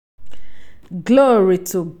Glory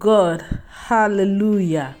to God.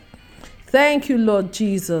 Hallelujah. Thank you, Lord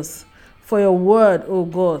Jesus, for your word, oh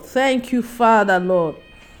God. Thank you, Father, Lord,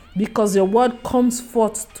 because your word comes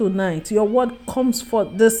forth tonight. Your word comes forth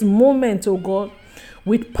this moment, oh God,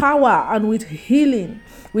 with power and with healing,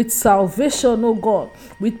 with salvation, oh God,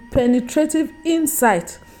 with penetrative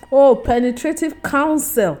insight, oh, penetrative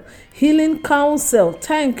counsel, healing counsel.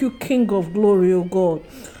 Thank you, King of glory, oh God.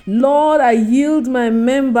 Lord, I yield my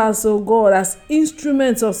members, oh God, as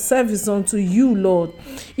instruments of service unto you, Lord.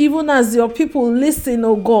 Even as your people listen,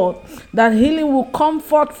 oh God, that healing will come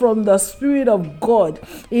forth from the Spirit of God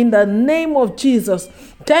in the name of Jesus.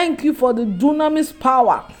 Thank you for the dunamis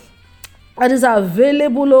power that is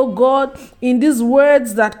available, oh God, in these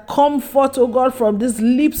words that come forth, oh God, from these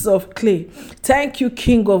lips of clay. Thank you,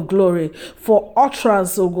 King of glory, for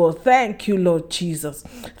utterance, oh God. Thank you, Lord Jesus.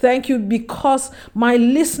 Thank you because my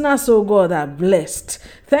listeners, oh God, are blessed.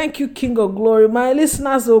 Thank you, King of glory. My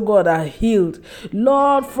listeners, oh God, are healed.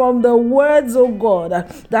 Lord, from the words, oh God,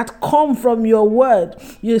 that come from your word,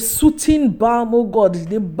 your soothing balm, oh God,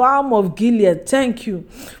 the balm of Gilead. Thank you,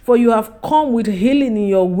 for you have come with healing in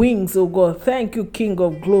your wings, oh God. Thank you, King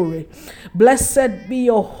of glory. Blessed be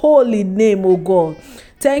your holy name, oh God.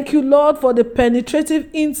 Thank you, Lord, for the penetrative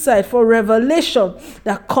insight, for revelation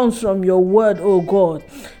that comes from your word, oh God.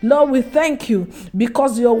 Lord, we thank you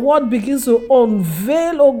because your word begins to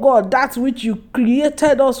unveil, oh God, that which you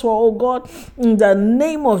created us for, oh God, in the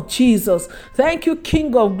name of Jesus. Thank you,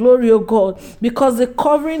 King of glory, oh God, because the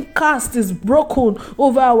covering cast is broken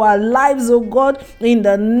over our lives, oh God, in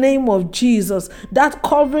the name of Jesus. That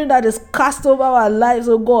covering that is cast over our lives,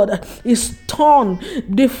 oh God, is torn.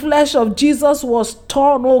 The flesh of Jesus was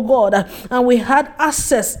torn, oh God, and we had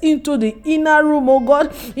access into the inner room, oh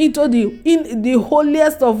God, into the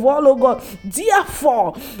holiest of all, oh God.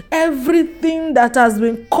 Therefore, everything that has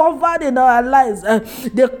been covered in our lives,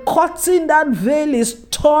 the curtain, that veil is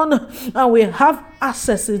torn, and we have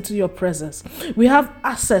access into your presence. We have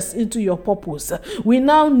access into your purpose. We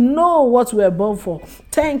now know what we are born for.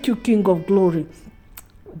 Thank you, King of glory,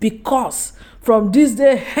 because from this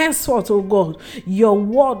day henceforth, oh God, your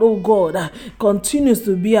word, oh God, continues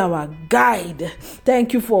to be our guide.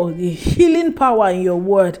 Thank you for the healing power in your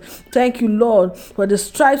word. Thank you, Lord, for the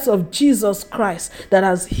stripes of Jesus Christ that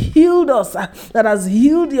has healed us, that has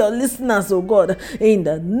healed your listeners, oh God, in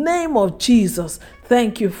the name of Jesus.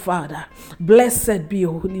 Thank you, Father. Blessed be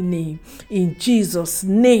your holy name. In Jesus'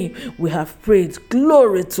 name we have prayed.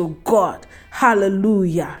 Glory to God.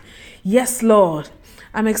 Hallelujah. Yes, Lord.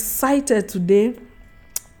 I'm excited today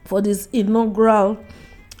for this inaugural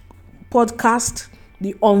podcast,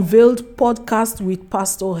 the Unveiled podcast with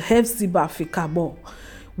Pastor Hephzibah Fikabo.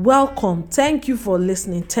 Welcome. Thank you for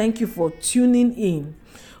listening. Thank you for tuning in.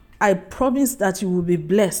 I promise that you will be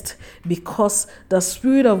blessed because the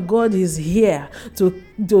Spirit of God is here to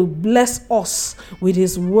bless us with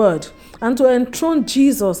His word and to enthrone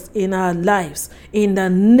Jesus in our lives in the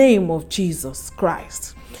name of Jesus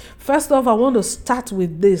Christ. First off, I want to start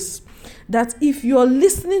with this, that if you're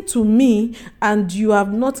listening to me and you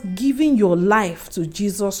have not given your life to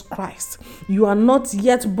Jesus Christ, you are not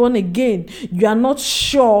yet born again, you are not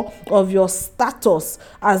sure of your status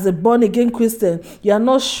as a born again Christian, you are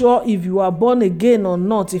not sure if you are born again or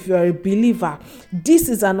not, if you are a believer, this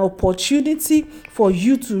is an opportunity for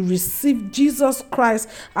you to receive Jesus Christ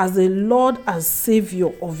as the Lord and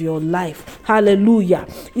Savior of your life. Hallelujah.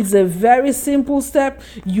 It's a very simple step.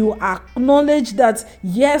 You acknowledge that,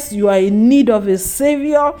 yes, you are in need of a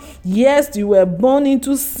Savior. Yes, you were born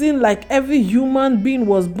into sin like every human being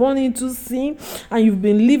was born into sin, and you've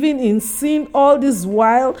been living in sin all this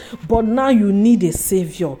while, but now you need a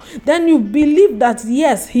Savior. Then you believe that,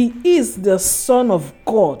 yes, He is the Son of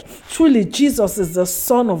God. Truly, Jesus is the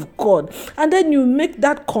Son of God. And then you make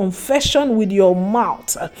that confession with your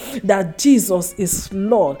mouth that Jesus is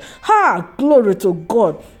Lord. Glory to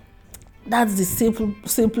God. That's the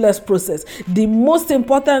simplest process. The most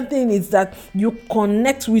important thing is that you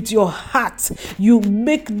connect with your heart. You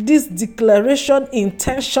make this declaration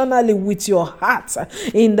intentionally with your heart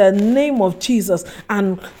in the name of Jesus.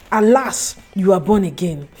 And alas, you are born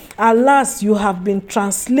again. Alas, you have been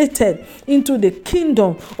translated into the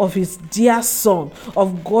kingdom of His dear Son,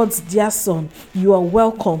 of God's dear Son. You are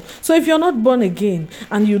welcome. So if you're not born again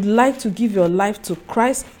and you'd like to give your life to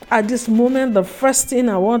Christ, at this moment, the first thing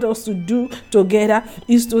I want us to do together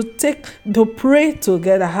is to pray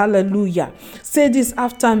together. Hallelujah. Say this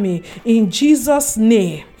after me. In Jesus'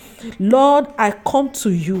 name, Lord, I come to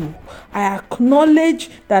you. I acknowledge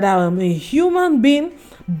that I am a human being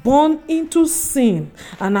born into sin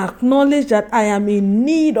and acknowledge that I am in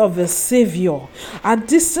need of a Savior. At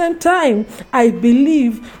the same time, I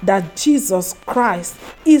believe that Jesus Christ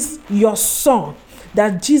is your Son,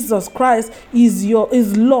 that Jesus Christ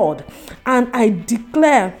is Lord. And I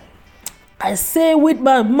declare, I say with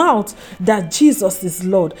my mouth that Jesus is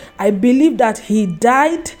Lord. I believe that He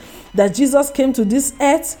died, that Jesus came to this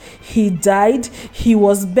earth, He died, He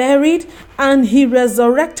was buried, and He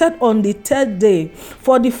resurrected on the third day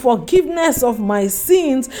for the forgiveness of my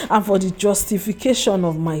sins and for the justification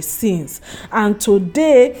of my sins. And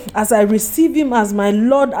today, as I receive Him as my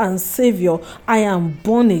Lord and Savior, I am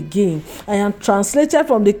born again. I am translated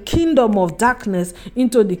from the kingdom of darkness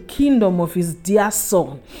into the kingdom of His dear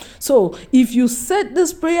Son. So, if you said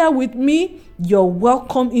this prayer with me, you're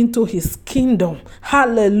welcome into His kingdom.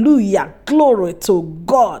 Hallelujah. Glory to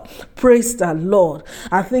God. Praise the Lord.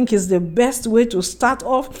 I think it's the best way to start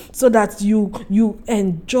off so that you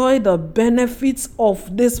enjoy the benefits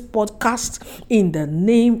of this podcast in the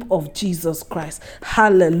name of Jesus Christ.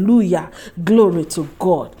 Hallelujah. Glory to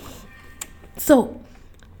God. So,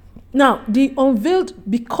 now the Unveiled,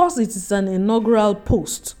 because it is an inaugural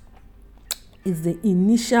post, is the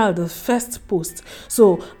first post.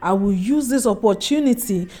 So I will use this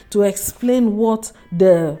opportunity to explain what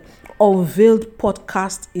the Unveiled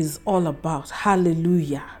podcast is all about.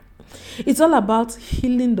 Hallelujah. It's all about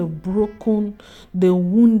healing the broken, the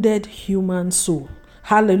wounded human soul.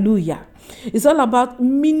 Hallelujah. It's all about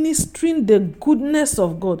ministering the goodness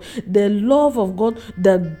of God, the love of God,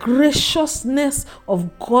 the graciousness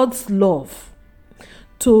of God's love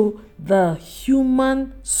to the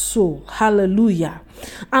human soul. Hallelujah.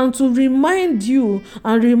 And to remind you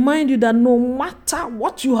that no matter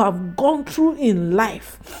what you have gone through in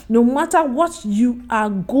life, no matter what you are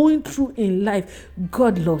going through in life,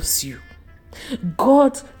 God loves you.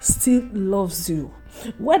 God still loves you.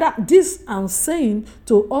 Whether this I'm saying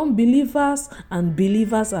to unbelievers and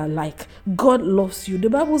believers alike, God loves you. The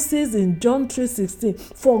Bible says in John 3:16,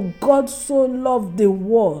 for God so loved the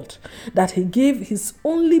world that He gave His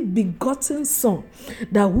only begotten Son,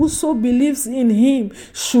 that whoso believes in Him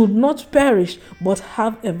should not perish but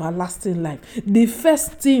have everlasting life. The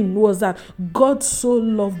first thing was that God so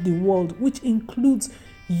loved the world, which includes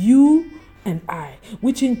you and I,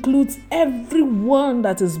 which includes everyone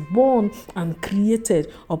that is born and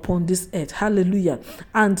created upon this earth. Hallelujah.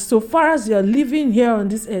 And so far as you're living here on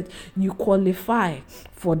this earth, you qualify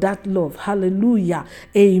for that love. Hallelujah.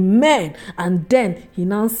 Amen. And then He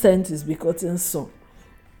now sent His begotten Son,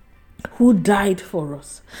 who died for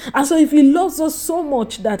us. And so if He loves us so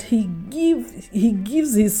much that He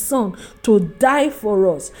gives His Son to die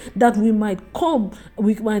for us, that we might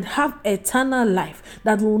have eternal life,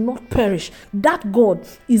 that will not perish. That God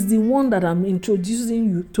is the one that I'm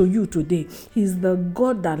introducing to you today. He's the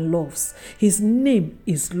God that loves. His name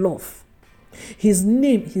is love. His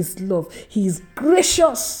name is love. He is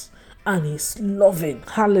gracious and He's loving.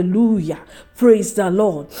 Hallelujah. Praise the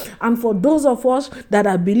Lord. And for those of us that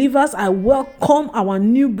are believers, I welcome our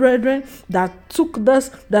new brethren that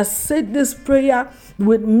said this prayer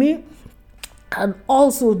with me, and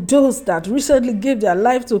also those that recently gave their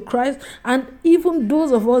life to Christ, and even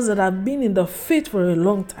those of us that have been in the faith for a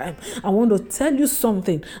long time. I want to tell you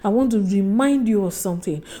something. I want to remind you of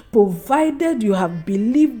something. Provided you have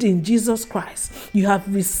believed in Jesus Christ, you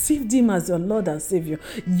have received Him as your Lord and Savior,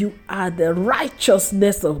 you are the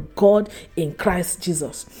righteousness of God in Christ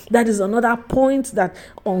Jesus. That is another point that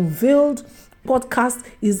Unveiled podcast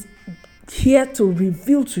is here to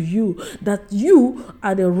reveal to you, that you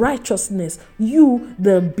are the righteousness, you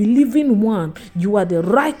the believing one, you are the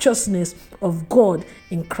righteousness of God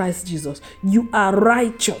in Christ Jesus. You are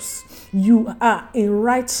righteous. You are in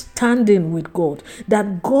right standing with God,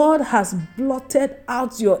 that God has blotted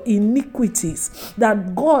out your iniquities,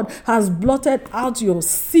 that God has blotted out your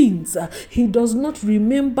sins. He does not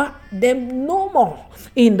remember them no more.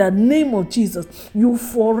 In the name of Jesus, you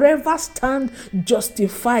forever stand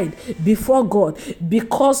justified before God,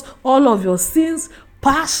 because all of your sins,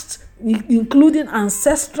 past, including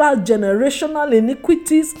ancestral, generational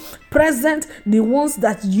iniquities, present, the ones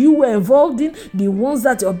that you were involved in, the ones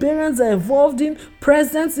that your parents are involved in,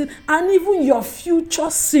 present in, and even your future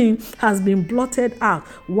sin has been blotted out.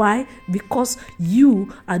 Why? Because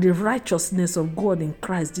you are the righteousness of God in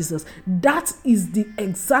Christ Jesus. That is the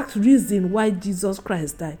exact reason why Jesus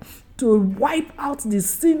Christ died. To wipe out the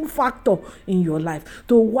sin factor in your life,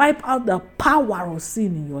 to wipe out the power of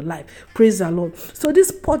sin in your life. Praise the Lord. So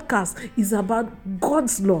this podcast is about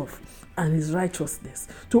God's love and His righteousness,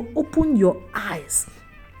 to open your eyes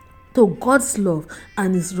to God's love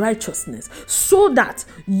and his righteousness, so that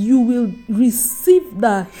you will receive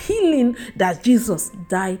the healing that Jesus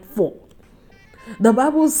died for. The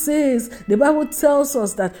Bible tells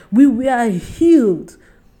us that we were healed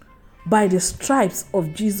by the stripes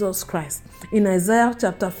of Jesus Christ. In Isaiah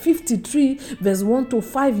chapter 53, verse 1 to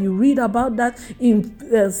 5, you read about that. In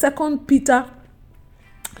 2 Peter,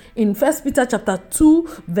 in 1 Peter chapter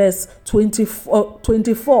 2, verse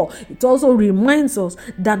 24, it also reminds us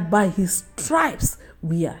that by his stripes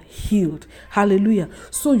we are healed. Hallelujah.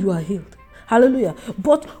 So you are healed. Hallelujah.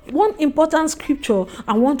 But one important scripture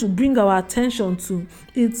I want to bring our attention to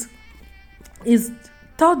is 3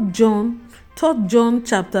 John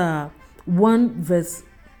chapter 1 verse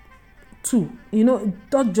 2.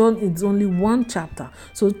 3 John is only one chapter.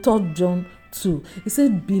 So 3 John 2. It says,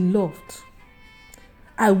 "Beloved,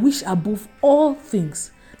 I wish above all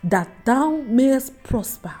things that thou mayest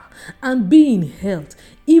prosper and be in health,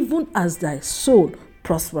 even as thy soul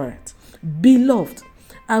prospereth." Beloved,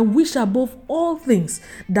 I wish above all things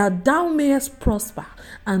that thou mayest prosper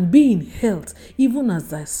and be in health, even as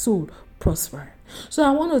thy soul prospereth. So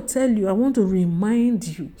I want to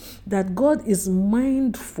remind you that God is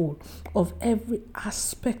mindful of every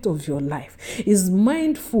aspect of your life. Is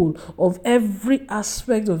mindful of every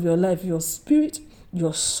aspect of your life, your spirit,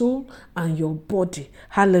 your soul, and your body.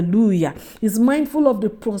 Hallelujah. Is mindful of the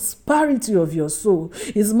prosperity of your soul.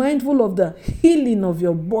 Is mindful of the healing of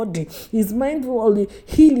your body. Is mindful of the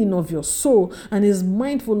healing of your soul, and is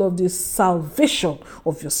mindful of the salvation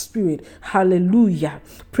of your spirit. Hallelujah.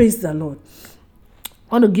 Praise the Lord.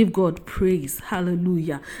 I want to give God praise.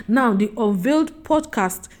 Hallelujah. Now, the Unveiled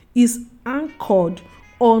podcast is anchored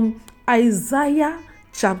on Isaiah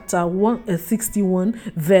chapter 61,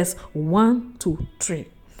 verse 1 to 3.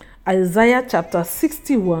 Isaiah chapter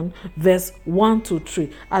 61, verse 1 to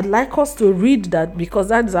 3. I'd like us to read that because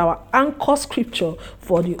that is our anchor scripture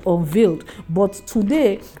for the Unveiled. But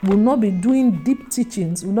today, we'll not be doing deep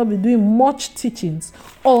teachings, we'll not be doing much teachings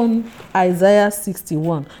on Isaiah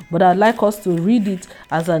 61. But I'd like us to read it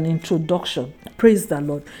as an introduction. Praise the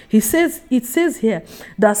Lord. It says here,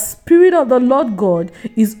 "The Spirit of the Lord God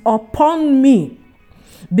is upon me,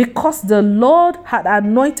 because the Lord had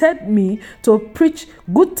anointed me to preach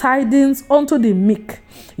good tidings unto the meek.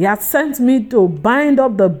 He hath sent me to bind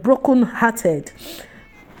up the brokenhearted,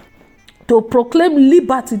 to proclaim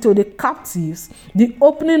liberty to the captives, the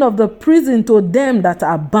opening of the prison to them that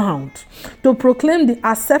are bound, to proclaim the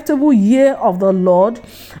acceptable year of the Lord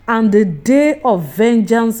and the day of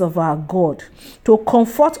vengeance of our God, to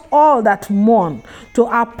comfort all that mourn, to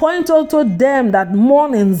appoint unto them that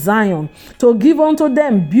mourn in Zion, to give unto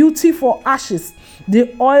them beauty for ashes,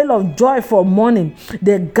 the oil of joy for mourning,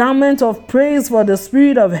 the garment of praise for the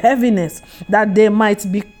spirit of heaviness, that they might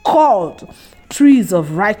be called trees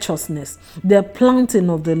of righteousness, the planting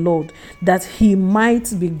of the Lord, that he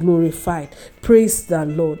might be glorified." Praise the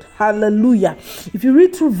Lord. Hallelujah. If you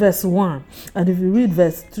read through verse 1 and if you read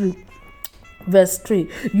verse 3,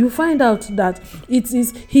 you find out that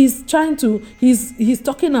he's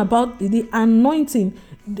talking about the anointing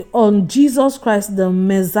on Jesus Christ, the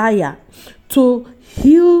Messiah, to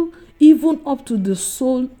heal even up to the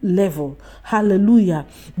soul level. Hallelujah.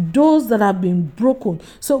 Those that have been broken.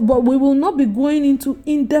 But we will not be going into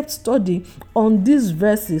in-depth study on these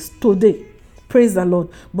verses today. Praise the Lord.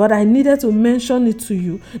 But I needed to mention it to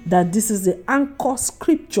you that this is the anchor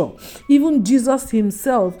scripture. Even Jesus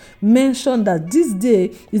himself mentioned that this day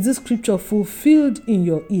is this scripture fulfilled in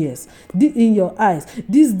your ears, in your eyes.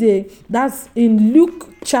 This day, that's in Luke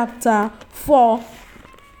chapter 4.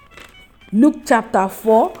 Luke chapter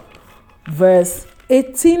 4. Verse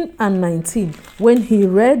 18 and 19. When he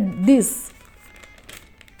read this,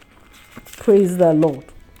 praise the Lord.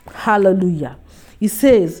 Hallelujah. He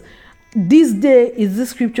says, "This day is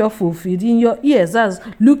this scripture fulfilled in your ears." That's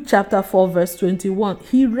Luke chapter 4, verse 21.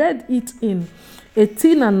 He read it in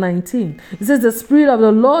 18 and 19. It says, "The Spirit of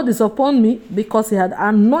the Lord is upon me, because he had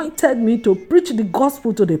anointed me to preach the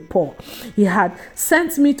gospel to the poor. He had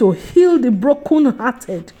sent me to heal the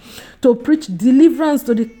brokenhearted, to preach deliverance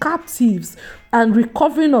to the captives, and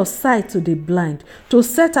recovering of sight to the blind, to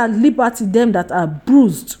set at liberty them that are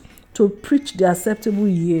bruised, to preach the acceptable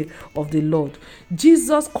year of the Lord."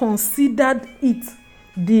 Jesus considered it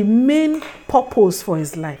the main purpose for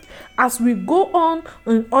his life. As we go on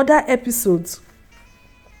in other episodes,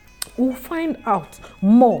 we'll find out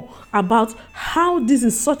more about how this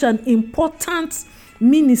is such an important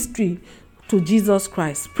ministry to Jesus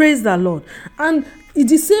Christ. Praise the Lord. And in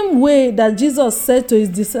the same way that Jesus said to his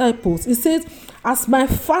disciples, he says, "As my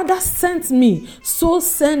Father sent me, so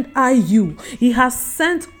send I you." He has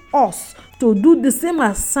sent us to do the same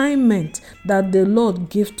assignment that the Lord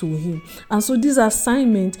gave to him. And so this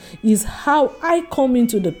assignment is how I come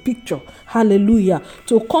into the picture, hallelujah,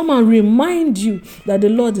 to come and remind you that the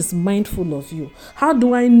Lord is mindful of you. How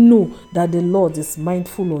do I know that the Lord is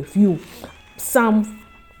mindful of you? Psalm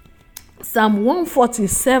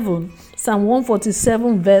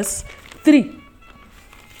 147 verse 3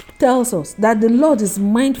 tells us that the Lord is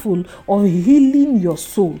mindful of healing your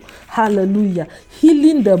soul. Hallelujah.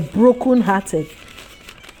 Healing the brokenhearted.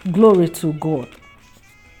 Glory to God.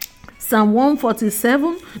 Psalm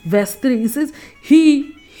 147 verse 3, it says,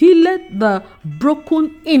 He healed the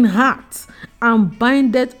broken in heart and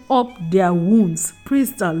binded up their wounds.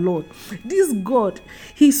 Praise the Lord. This God,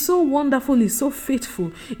 He's so wonderful, He's so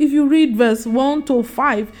faithful. If you read verse 1 to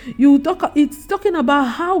 5, it's talking about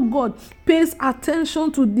how God pays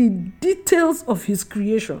attention to the details of His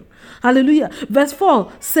creation. Hallelujah. Verse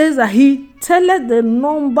 4 says that He telleth the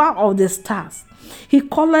number of the stars. He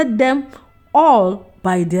calleth them all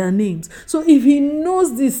by their names. So if He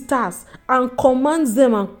knows the stars and commands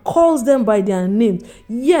them and calls them by their names,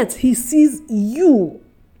 yet He sees you.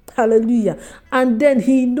 Hallelujah. And then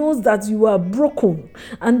He knows that you are broken.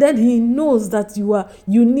 And then He knows that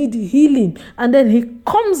you need healing. And then He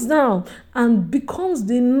comes down and becomes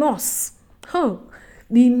the nurse.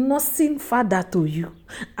 The nursing father to you,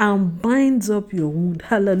 and binds up your wound.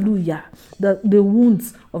 Hallelujah. The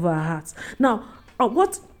wounds of our hearts. Now,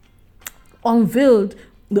 what the Unveiled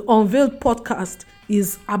podcast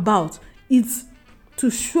is about, it's to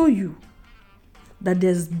show you that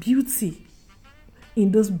there's beauty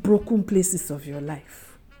in those broken places of your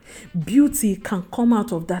life. Beauty can come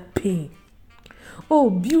out of that pain.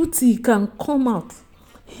 Beauty can come out.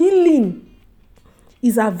 Healing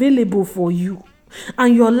is available for you,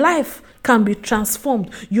 and your life can be transformed.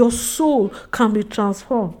 Your soul can be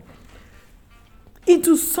transformed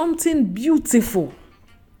into something beautiful,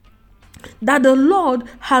 that the Lord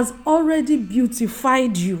has already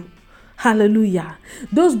beautified you. Hallelujah.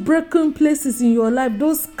 Those broken places in your life,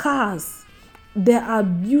 those scars, there are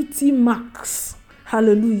beauty marks.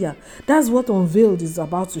 Hallelujah. That's what Unveiled is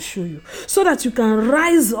about to show you. So that you can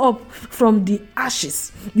rise up from the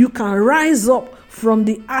ashes. You can rise up from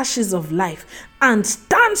the ashes of life and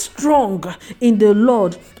stand strong in the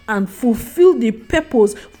Lord and fulfill the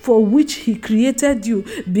purpose for which He created you.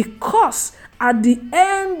 Because at the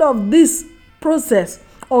end of this process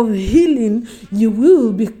of healing, you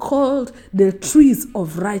will be called the trees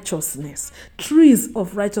of righteousness. Trees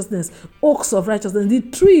of righteousness. Oaks of righteousness.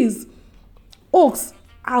 The oaks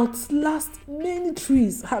outlast many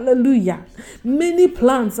trees. Hallelujah. Many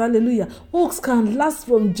plants. Hallelujah. Oaks can last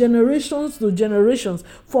from generations to generations,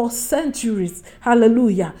 for centuries.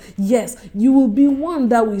 Hallelujah. Yes, you will be one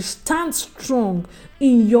that will stand strong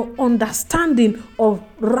in your understanding of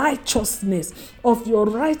righteousness, of your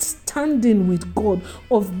right standing with God,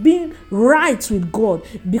 of being right with God,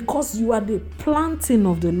 because you are the planting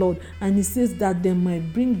of the Lord. And He says that they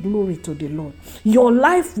might bring glory to the Lord. Your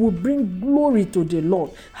life will bring glory to the Lord.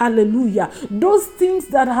 Hallelujah. Those things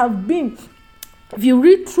that have been, if you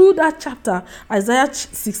read through that chapter, Isaiah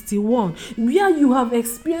 61, where you have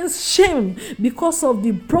experienced shame because of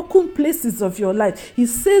the broken places of your life, He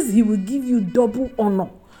says He will give you double honor.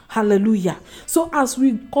 Hallelujah. So as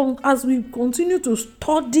we continue to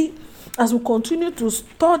study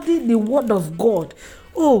the Word of God,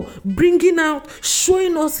 bringing out,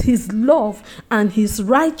 showing us His love and His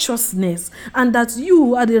righteousness, and that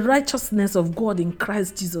you are the righteousness of God in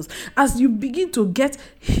Christ Jesus. As you begin to get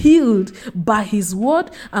healed by His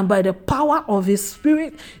Word and by the power of His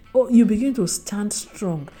Spirit, you begin to stand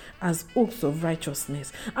strong as oaks of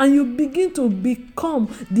righteousness, and you begin to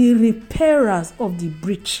become the repairers of the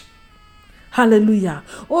breach. Hallelujah.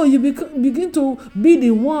 You begin to be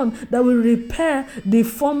the one that will repair the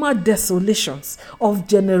former desolations of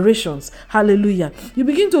generations. Hallelujah. You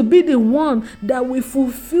begin to be the one that will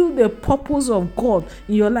fulfill the purpose of God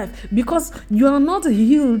in your life, because you are not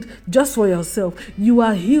healed just for yourself. You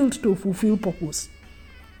are healed to fulfill purpose.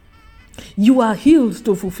 You are healed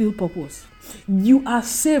to fulfill purpose. You are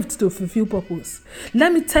saved to fulfill purpose.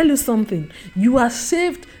 Let me tell you something. You are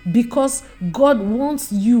saved because God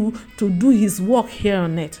wants you to do His work here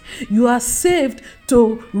on earth. You are saved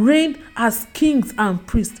to reign as kings and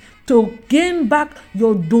priests, to gain back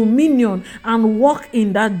your dominion and walk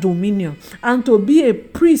in that dominion, and to be a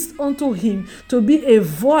priest unto Him, to be a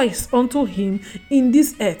voice unto Him in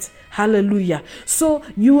this earth. Hallelujah. So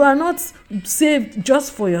you are not saved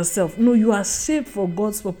just for yourself. No, you are saved for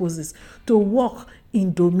God's purposes, to walk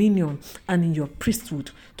in dominion and in your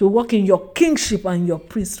priesthood, to walk in your kingship and your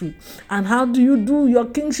priesthood. And how do you do your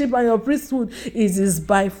kingship and your priesthood? It is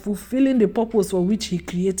by fulfilling the purpose for which he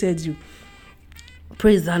created you.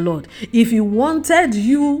 Praise the Lord. If he wanted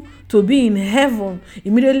you to be in heaven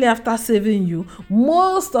immediately after saving you,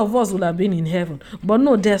 most of us would have been in heaven. But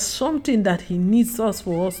no, there's something that he needs us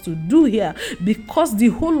for us to do here, because the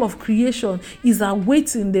whole of creation is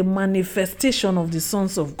awaiting the manifestation of the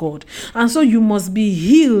sons of God. And so you must be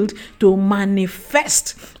healed to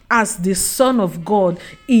manifest as the Son of God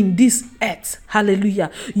in this earth. Hallelujah.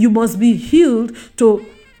 You must be healed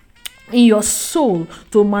in your soul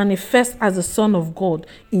to manifest as the Son of God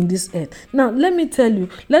in this earth. Now, let me tell you,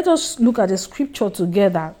 let us look at the scripture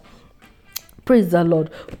together. Praise the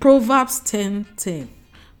Lord. Proverbs 10:10.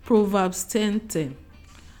 Proverbs 10:10.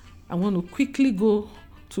 I want to quickly go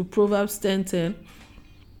to Proverbs 10:10.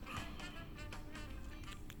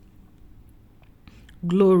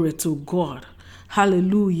 Glory to God.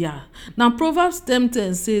 Hallelujah. Now, Proverbs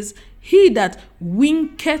 10:10 says, "He that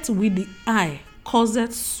winketh with the eye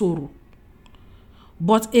causeth sorrow,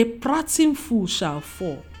 but a prating fool shall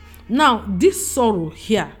fall." Now, this sorrow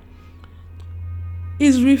here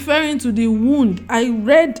is referring to the wound. I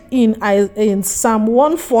read in Psalm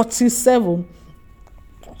 147.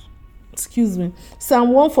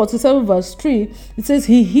 Psalm 147 verse 3, it says,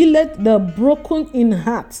 "He healeth the broken in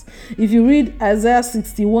heart." If you read Isaiah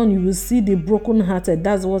 61, you will see the broken hearted.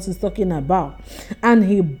 That's what he's talking about. "And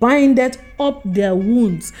he bindeth up their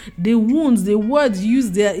wounds." The wounds, the word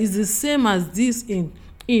used there is the same as this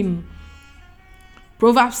in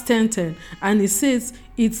Proverbs 10:10, and it says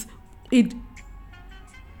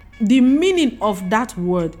the meaning of that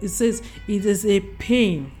word, it says it is a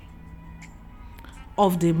pain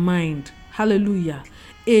of the mind. Hallelujah.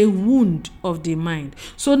 A wound of the mind.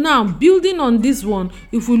 So now, building on this one,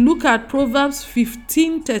 if we look at Proverbs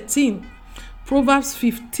 15:13, Proverbs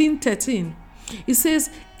 15:13, it says,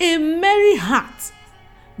 "A merry heart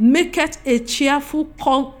maketh a cheerful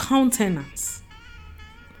countenance,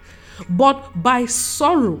 but by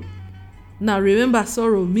sorrow." Now remember,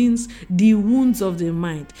 sorrow means the wounds of the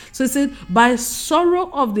mind. So it said, "By sorrow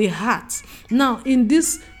of the heart." Now in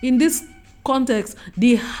this context,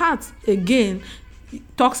 the heart again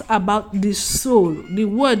talks about the soul. The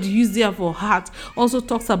word used there for heart also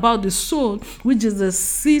talks about the soul, which is the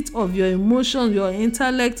seat of your emotions, your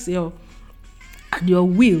intellect, your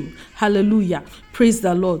will. Hallelujah. Praise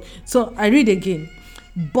the Lord. So I read again.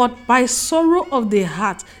 "But by sorrow of the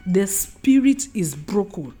heart, the spirit is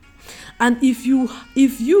broken." And if you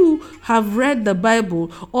have read the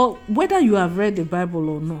Bible, or whether you have read the Bible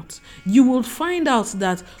or not, you will find out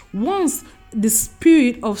that once the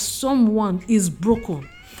spirit of someone is broken,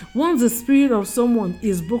 is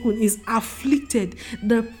afflicted,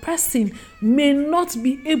 the person may not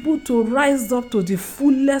be able to rise up to the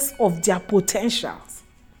fullest of their potentials.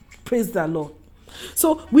 Praise the Lord.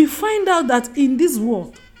 So we find out that in this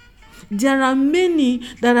world, there are many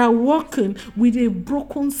that are walking with a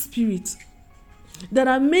broken spirit. There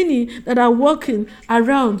are many that are walking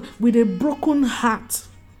around with a broken heart.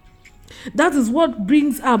 That is what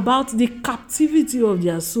brings about the captivity of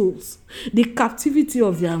their souls, the captivity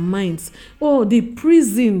of their minds. Oh, the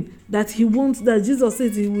prison that Jesus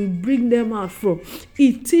says he will bring them out from.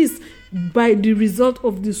 It is by the result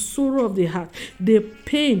of the sorrow of the heart, the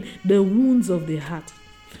pain, the wounds of the heart.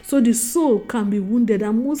 So the soul can be wounded,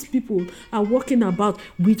 and most people are walking about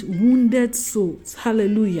with wounded souls.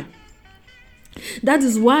 Hallelujah. That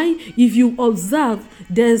is why, if you observe,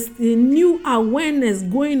 there's a new awareness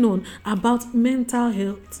going on about mental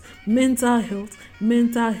health.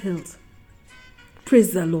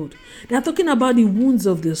 Praise the Lord. They are talking about the wounds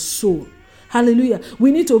of the soul. Hallelujah.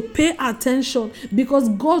 We need to pay attention, because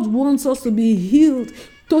God wants us to be healed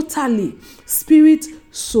totally, spirit,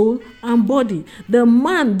 soul, and body.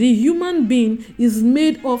 The human being, is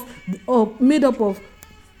made up of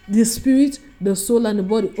the spirit, the soul, and the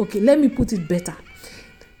body. Okay, let me put it better.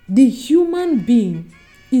 The human being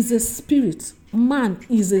is a spirit. Man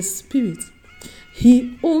is a spirit.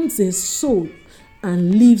 He owns a soul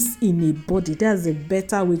and lives in a body. That's a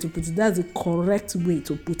better way to put it. That's the correct way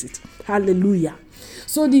to put it. Hallelujah.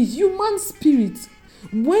 So the human spirit,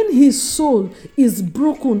 when his soul is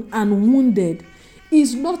broken and wounded,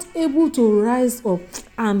 is not able to rise up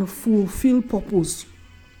and fulfill purpose.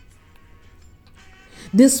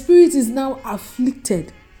 The spirit is now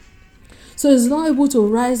afflicted, so it's not able to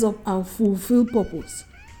rise up and fulfill purpose.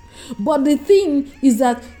 But the thing is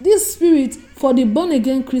that this spirit, for the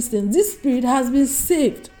born-again Christian, this spirit has been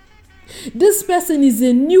saved. This person is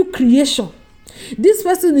a new creation. This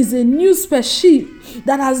person is a new species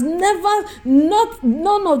that has never,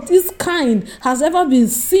 none of this kind has ever been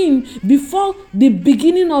seen before the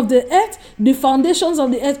beginning of the earth, the foundations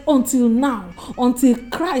of the earth, until now, until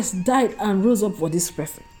Christ died and rose up for this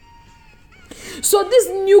person. So this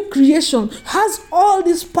new creation has all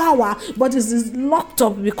this power, but it is locked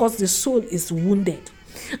up because the soul is wounded.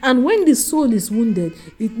 And when the soul is wounded,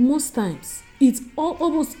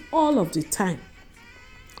 almost all of the time,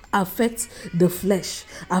 affects the flesh,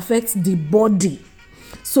 affects the body.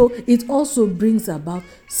 So it also brings about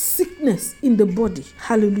sickness in the body.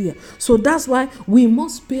 Hallelujah. So that's why we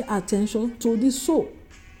must pay attention to the soul.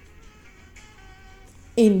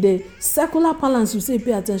 In the secular parlance, we say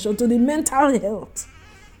pay attention to the mental health.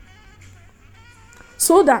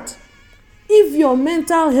 So that if your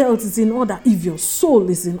mental health is in order, if your soul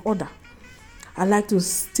is in order, I like to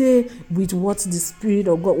stay with what the Spirit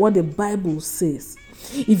of God, what the Bible says.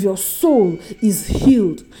 If your soul is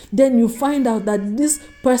healed, then you find out that this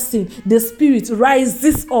person, the spirit,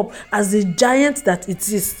 rises up as a giant that it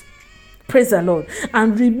is. Praise the Lord.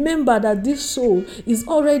 And remember that this soul is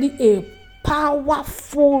already a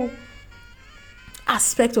powerful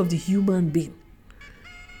aspect of the human being.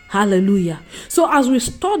 Hallelujah. So as we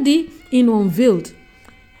study in Unveiled,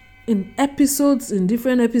 in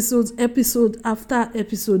different episodes, episode after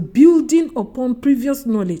episode, building upon previous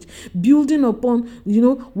knowledge, building upon,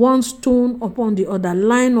 one stone upon the other,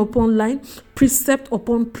 line upon line, precept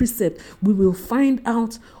upon precept, we will find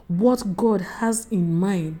out what God has in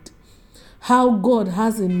mind, how God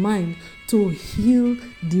has in mind to heal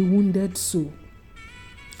the wounded soul,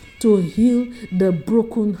 to heal the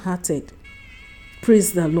broken-hearted.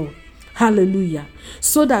 Praise the Lord. Hallelujah.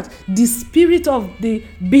 So that the spirit of the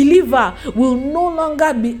believer will no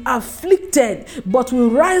longer be afflicted, but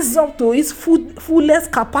will rise up to its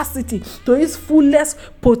fullest capacity, to its fullest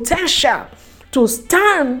potential, to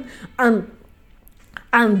stand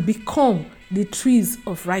and become the trees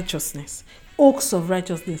of righteousness, oaks of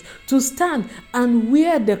righteousness, to stand and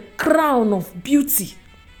wear the crown of beauty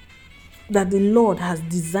that the Lord has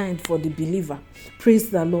designed for the believer.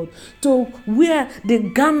 Praise the Lord. To wear the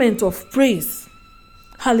garment of praise.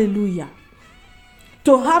 Hallelujah.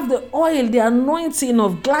 To have the oil, the anointing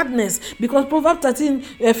of gladness. Because Proverbs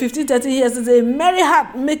 15:13 here says, a merry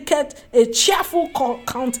heart maketh a cheerful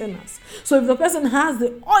countenance. So if the person has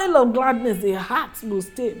the oil of gladness, the heart will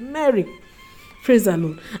stay merry. Praise the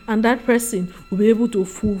Lord. And that person will be able to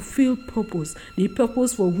fulfill purpose, the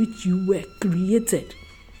purpose for which you were created.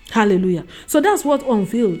 Hallelujah. So that's what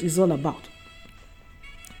Unveiled is all about.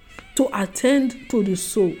 To attend to the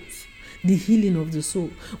souls, the healing of the soul,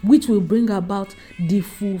 which will bring about the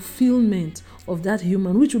fulfillment of that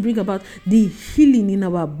human, which will bring about the healing in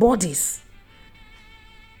our bodies,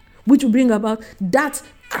 which will bring about that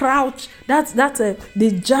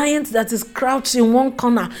the giant that is crouched in one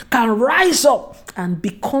corner can rise up and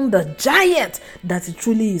become the giant that it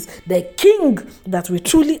truly is, the king that we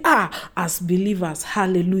truly are as believers.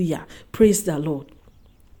 Hallelujah. Praise the Lord.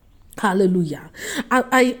 Hallelujah.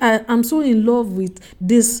 I'm so in love with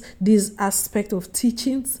this aspect of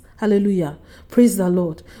teachings. Hallelujah. Praise the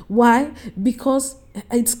Lord. Why? Because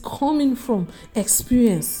it's coming from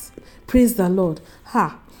experience. Praise the Lord.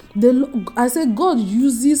 I say God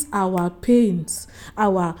uses our pains,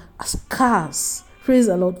 our scars, praise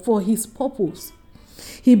the Lord, for his purpose.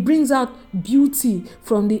 He brings out beauty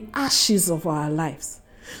from the ashes of our lives.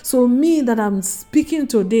 So me that I'm speaking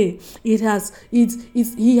today, he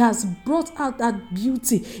has brought out that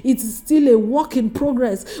beauty. It is still a work in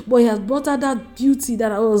progress, but he has brought out that beauty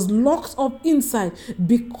that I was locked up inside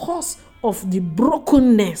because of the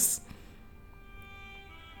brokenness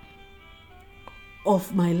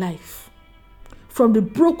of my life. From the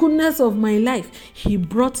brokenness of my life, he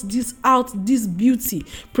brought this beauty,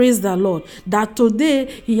 praise the Lord, that today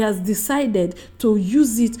he has decided to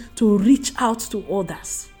use it to reach out to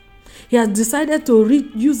others. He has decided to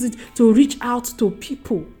use it to reach out to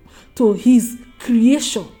people, to his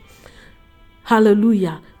creation.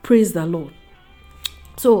 Hallelujah, praise the Lord.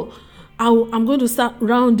 So I'm going to start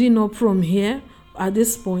rounding up from here at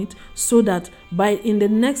this point, so that in the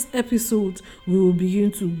next episode we will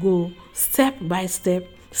begin to go step by step,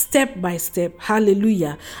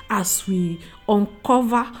 hallelujah, as we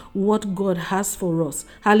uncover what God has for us,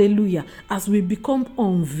 hallelujah, as we become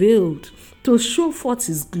unveiled to show forth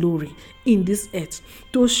his glory in this earth,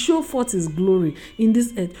 to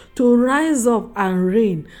rise up and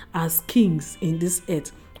reign as kings in this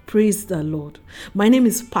earth. Praise the Lord. My name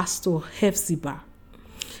is Pastor Hephzibah.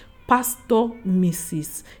 Pastor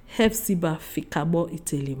Mrs. Hephzibah Fikabo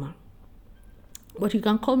Itelema. But you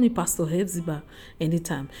can call me Pastor Hefzibah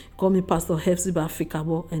anytime. Call me Pastor Hefzibah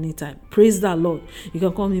Fikabo anytime. Praise the Lord. You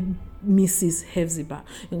can call me Mrs. Hefzibah.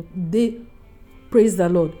 Praise the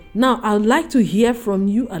Lord. Now, I'd like to hear from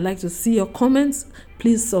you. I'd like to see your comments.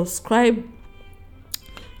 Please subscribe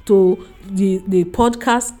to the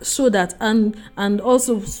podcast so that and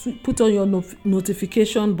also put on your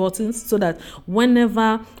notification buttons so that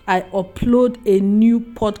whenever I upload a new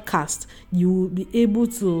podcast, you will be able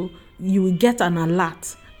to, you will get an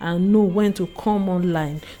alert and know when to come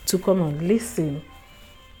online to come and listen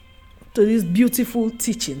to these beautiful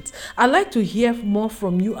teachings. I'd like to hear more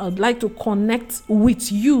from you. I'd like to connect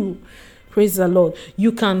with you. Praise the Lord.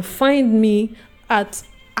 You can find me at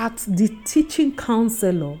the Teaching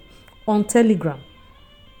Counselor on Telegram.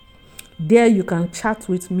 There you can chat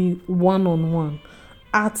with me one-on-one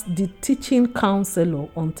at the Teaching Counselor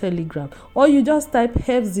on Telegram. Or you just type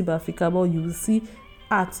Hefzibah Fikabo, you will see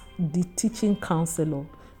at the Teaching Counselor.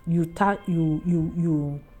 You chat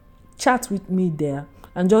with me there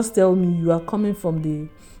and just tell me you are coming from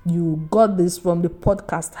you got this from the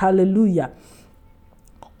podcast. Hallelujah.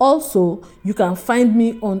 Also, you can find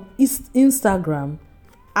me on Instagram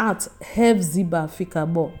at Hefzibah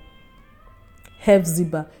Fikabo.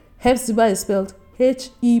 Hefzibah. Hefzibah is spelled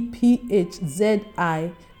Hepzibah.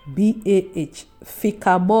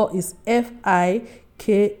 Fikabo is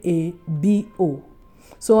Fikabo.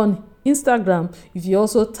 So on Instagram, if you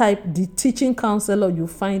also type the Teaching Counselor, you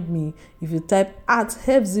find me. If you type at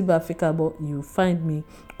Hefzibah Fikabo, you find me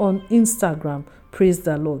on Instagram. Praise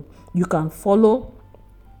the Lord. You can follow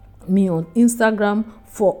me on Instagram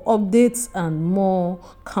for updates and more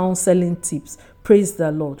counseling tips. Praise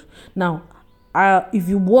the Lord. Now, if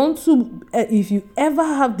you ever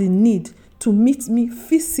have the need to meet me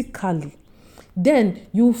physically, then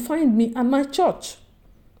you'll find me at my church,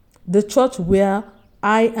 the church where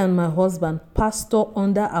I and my husband pastor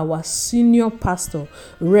under our senior pastor,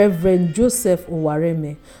 Reverend Joseph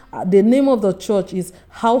Owareme. The name of the church is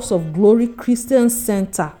House of Glory Christian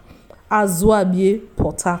Center, Azuabie,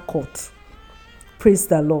 Port Harcourt. Praise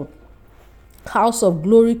the Lord. House of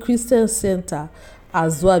Glory Christian Center,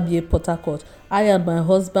 Azuabie, Port Harcourt. I and my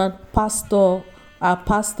husband are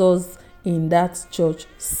pastors in that church,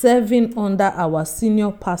 serving under our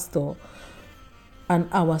senior pastor and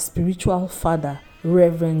our spiritual father,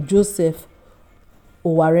 Reverend Joseph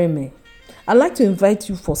Owareme. I'd like to invite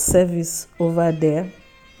you for service over there.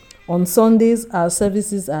 On Sundays, our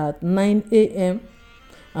services are at 9 a.m.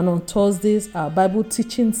 and on Thursdays, our Bible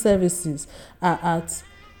teaching services are at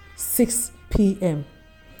 6 p.m.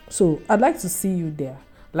 So I'd like to see you there.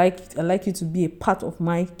 I'd like you to be a part of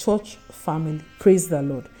my church family. Praise the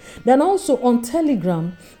Lord. Then also on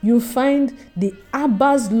Telegram, you'll find the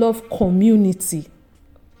Abba's Love Community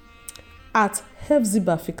at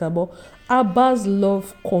Hefzibah Fikabo. Abba's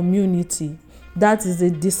Love Community. That is a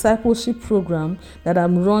discipleship program that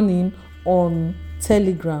I'm running on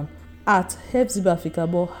Telegram at Hefzibah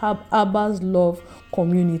Fikabo, Abba's Love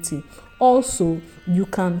Community. Also, you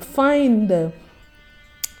can find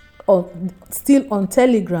still on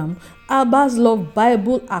Telegram, Abba's Love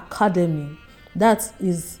Bible Academy. That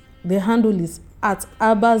is, the handle is at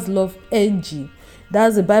Abba's Love NG.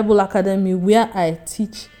 That's a Bible Academy where I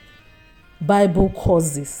teach Bible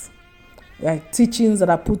courses, like teachings that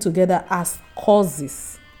are put together as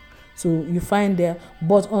courses. So you find there.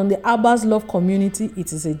 But on the Abba's Love Community,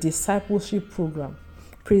 it is a discipleship program.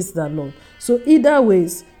 Praise the Lord. So either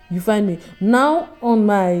ways, you find me. Now on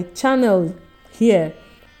my channel here,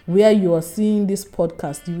 where you are seeing this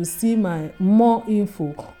podcast, you will see my more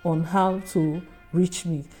info on how to reach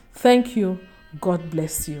me. Thank you. God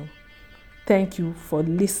bless you. Thank you for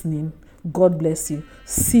listening. God bless you.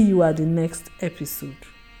 See you at the next episode.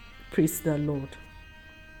 Praise the Lord.